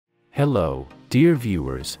Hello, dear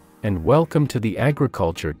viewers, and welcome to the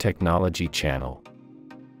Agriculture Technology channel.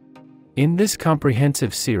 In this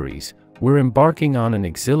comprehensive series, we're embarking on an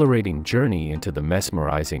exhilarating journey into the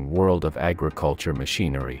mesmerizing world of agriculture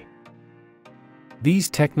machinery. These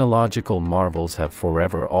technological marvels have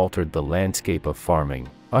forever altered the landscape of farming,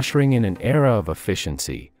 ushering in an era of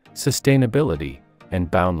efficiency, sustainability, and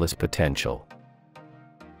boundless potential.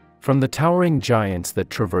 From the towering giants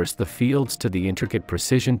that traverse the fields to the intricate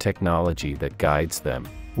precision technology that guides them,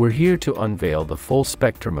 we're here to unveil the full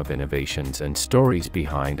spectrum of innovations and stories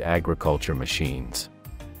behind agriculture machines.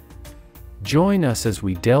 Join us as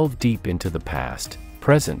we delve deep into the past,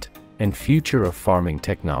 present, and future of farming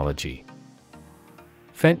technology.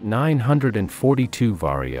 Fendt 942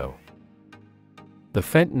 Vario. The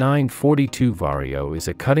Fendt 942 Vario is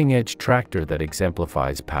a cutting-edge tractor that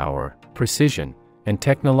exemplifies power, precision, and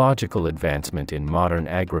technological advancement in modern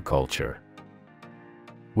agriculture.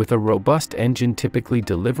 With a robust engine typically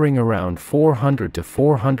delivering around 400 to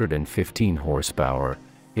 415 horsepower,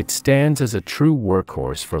 it stands as a true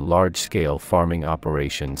workhorse for large-scale farming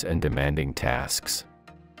operations and demanding tasks.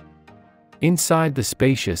 Inside the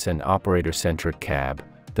spacious and operator-centric cab,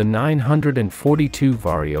 the 942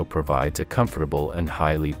 Vario provides a comfortable and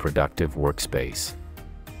highly productive workspace.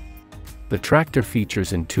 The tractor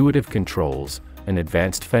features intuitive controls, an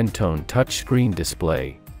advanced Fendt touchscreen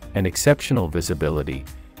display, and exceptional visibility,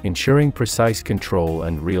 ensuring precise control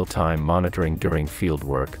and real-time monitoring during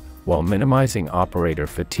fieldwork, while minimizing operator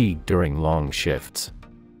fatigue during long shifts.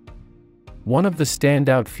 One of the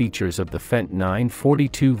standout features of the Fendt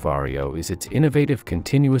 942 Vario is its innovative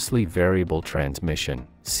continuously variable transmission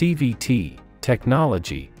 (CVT)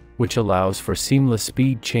 technology, which allows for seamless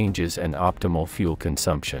speed changes and optimal fuel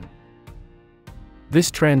consumption. This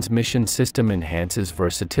transmission system enhances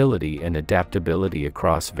versatility and adaptability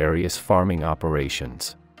across various farming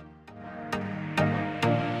operations.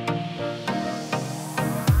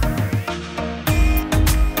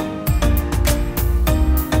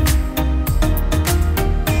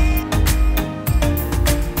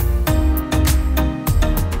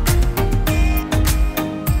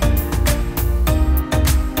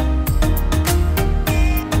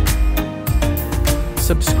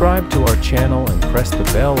 Subscribe to our channel and press the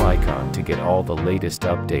bell icon to get all the latest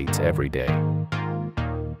updates every day.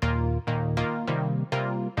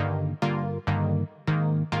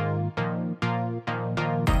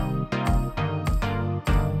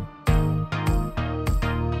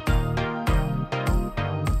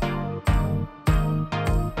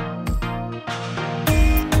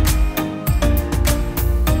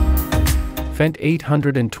 Fendt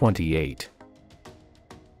 828.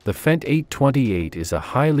 The Fendt 828 is a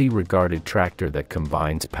highly regarded tractor that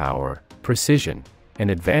combines power, precision, and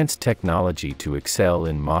advanced technology to excel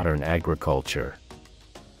in modern agriculture.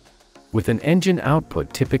 With an engine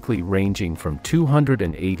output typically ranging from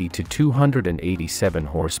 280 to 287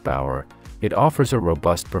 horsepower, it offers a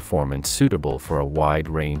robust performance suitable for a wide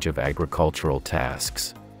range of agricultural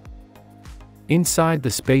tasks. Inside the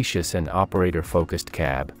spacious and operator-focused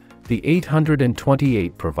cab, the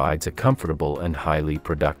 828 provides a comfortable and highly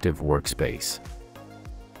productive workspace.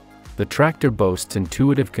 The tractor boasts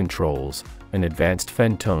intuitive controls, an advanced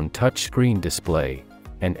Fendt touchscreen display,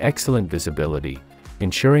 and excellent visibility,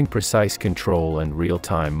 ensuring precise control and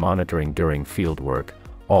real-time monitoring during fieldwork,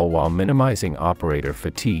 all while minimizing operator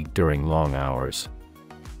fatigue during long hours.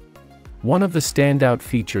 One of the standout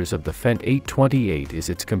features of the Fendt 828 is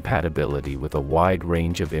its compatibility with a wide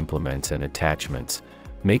range of implements and attachments,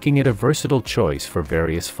 making it a versatile choice for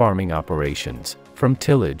various farming operations, from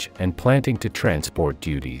tillage and planting to transport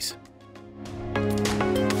duties.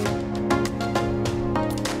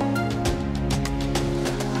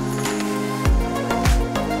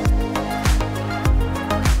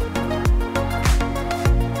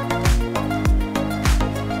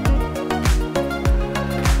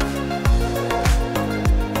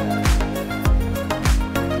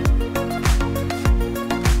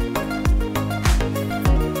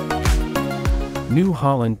 New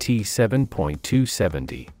Holland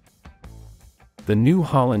T7.270. The new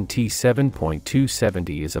Holland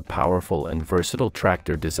T7.270 is a powerful and versatile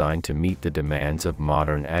tractor designed to meet the demands of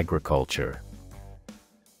modern agriculture.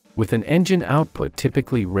 With an engine output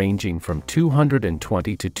typically ranging from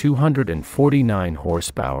 220 to 249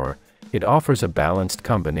 horsepower, it offers a balanced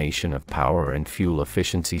combination of power and fuel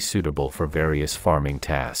efficiency suitable for various farming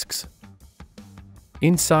tasks.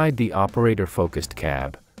 Inside the operator-focused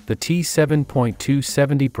cab, the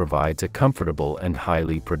T7.270 provides a comfortable and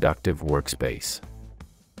highly productive workspace.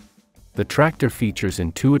 The tractor features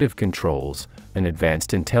intuitive controls, an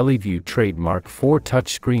advanced IntelliView Trademark 4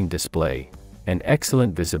 touchscreen display, and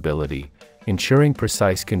excellent visibility, ensuring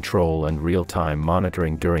precise control and real-time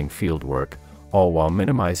monitoring during fieldwork, all while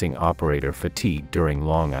minimizing operator fatigue during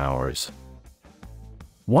long hours.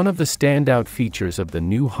 One of the standout features of the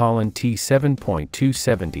new Holland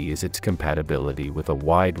T7.270 is its compatibility with a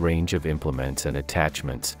wide range of implements and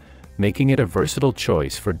attachments, making it a versatile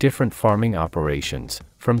choice for different farming operations,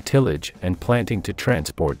 from tillage and planting to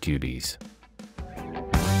transport duties.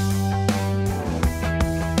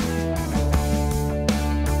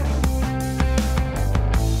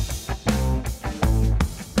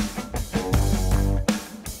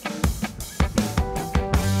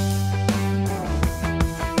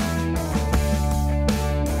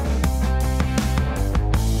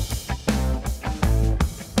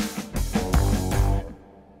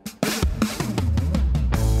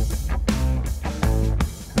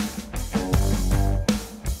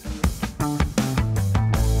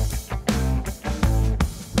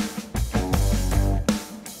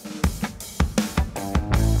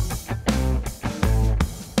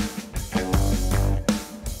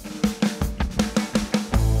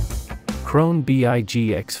 KRONE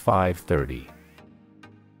BIGX 530.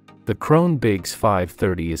 The KRONE BIGX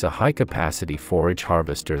 530 is a high-capacity forage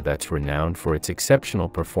harvester that's renowned for its exceptional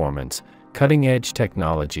performance, cutting-edge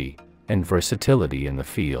technology, and versatility in the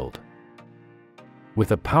field.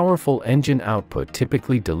 With a powerful engine output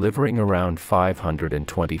typically delivering around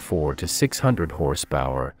 524 to 600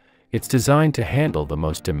 horsepower, it's designed to handle the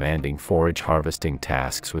most demanding forage harvesting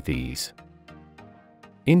tasks with ease.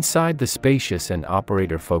 Inside the spacious and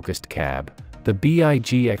operator-focused cab, the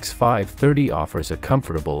BIGX 530 offers a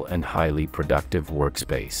comfortable and highly productive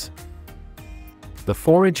workspace. The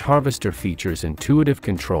forage harvester features intuitive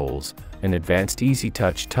controls, an advanced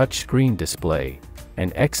easy-touch touchscreen display,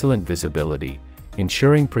 and excellent visibility,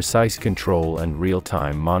 ensuring precise control and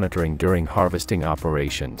real-time monitoring during harvesting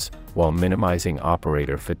operations, while minimizing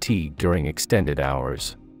operator fatigue during extended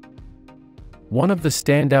hours. One of the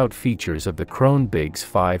standout features of the KRONE BIGX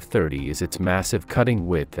 530 is its massive cutting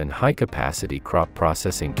width and high-capacity crop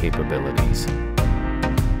processing capabilities.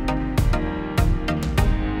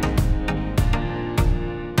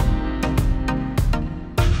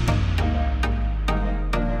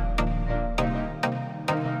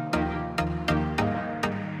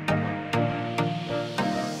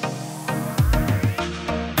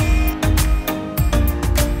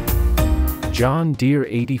 John Deere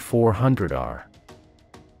 8400R.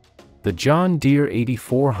 The John Deere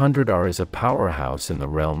 8400R is a powerhouse in the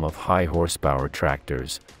realm of high-horsepower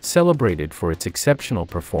tractors, celebrated for its exceptional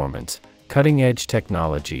performance, cutting-edge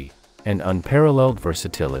technology, and unparalleled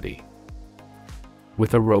versatility.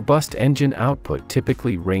 With a robust engine output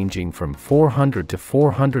typically ranging from 400 to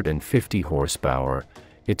 450 horsepower,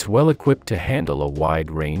 it's well-equipped to handle a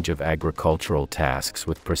wide range of agricultural tasks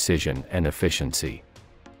with precision and efficiency.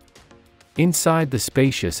 Inside the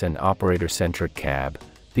spacious and operator-centric cab,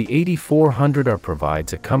 the 8400R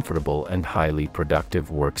provides a comfortable and highly productive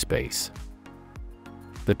workspace.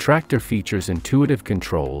 The tractor features intuitive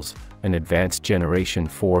controls, an advanced Generation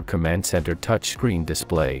 4 Command Center touchscreen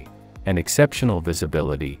display, and exceptional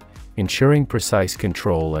visibility, ensuring precise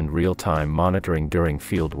control and real-time monitoring during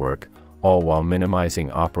fieldwork, all while minimizing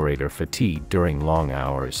operator fatigue during long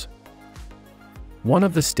hours. One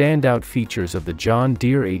of the standout features of the John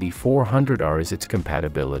Deere 8400R is its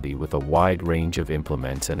compatibility with a wide range of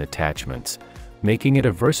implements and attachments, making it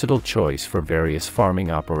a versatile choice for various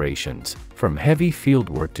farming operations, from heavy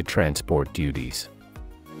fieldwork to transport duties.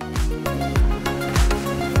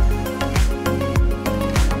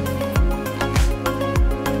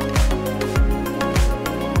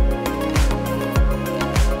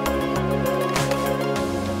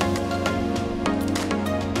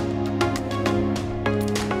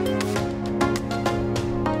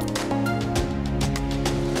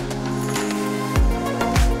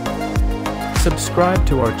 Subscribe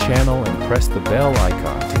to our channel and press the bell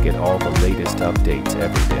icon to get all the latest updates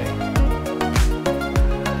every day.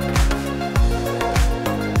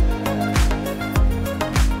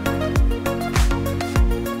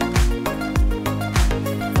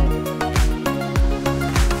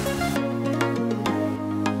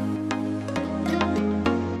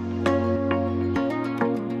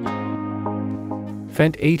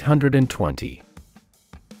 Fendt 820.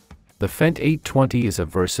 The Fendt 820 is a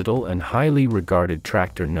versatile and highly regarded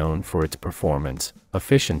tractor known for its performance,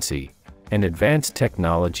 efficiency, and advanced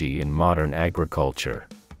technology in modern agriculture.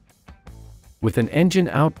 With an engine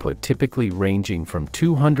output typically ranging from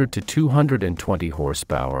 200 to 220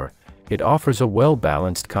 horsepower, it offers a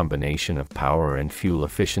well-balanced combination of power and fuel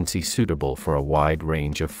efficiency suitable for a wide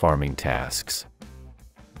range of farming tasks.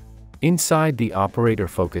 Inside the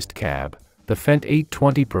operator-focused cab, the Fendt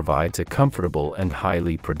 820 provides a comfortable and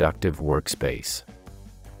highly productive workspace.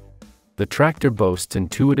 The tractor boasts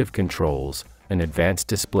intuitive controls, an advanced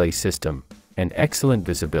display system, and excellent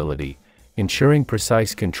visibility, ensuring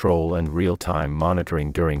precise control and real-time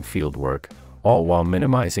monitoring during fieldwork, all while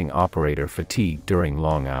minimizing operator fatigue during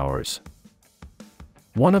long hours.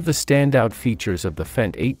 One of the standout features of the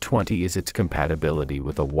Fendt 820 is its compatibility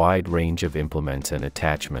with a wide range of implements and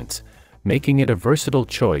attachments, making it a versatile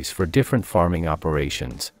choice for different farming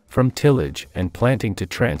operations, from tillage and planting to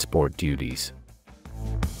transport duties.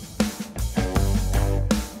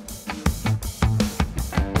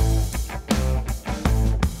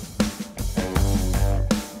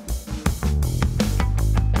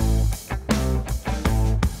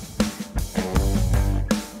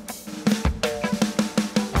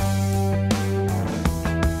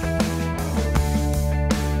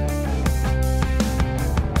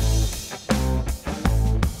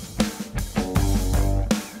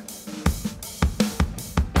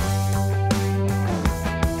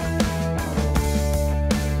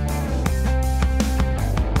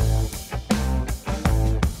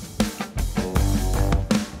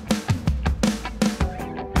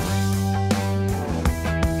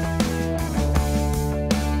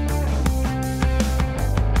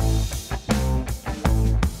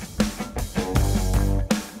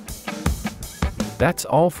 That's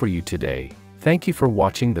all for you today. Thank you for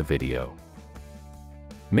watching the video.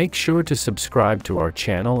 Make sure to subscribe to our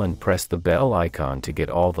channel and press the bell icon to get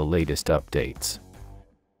all the latest updates.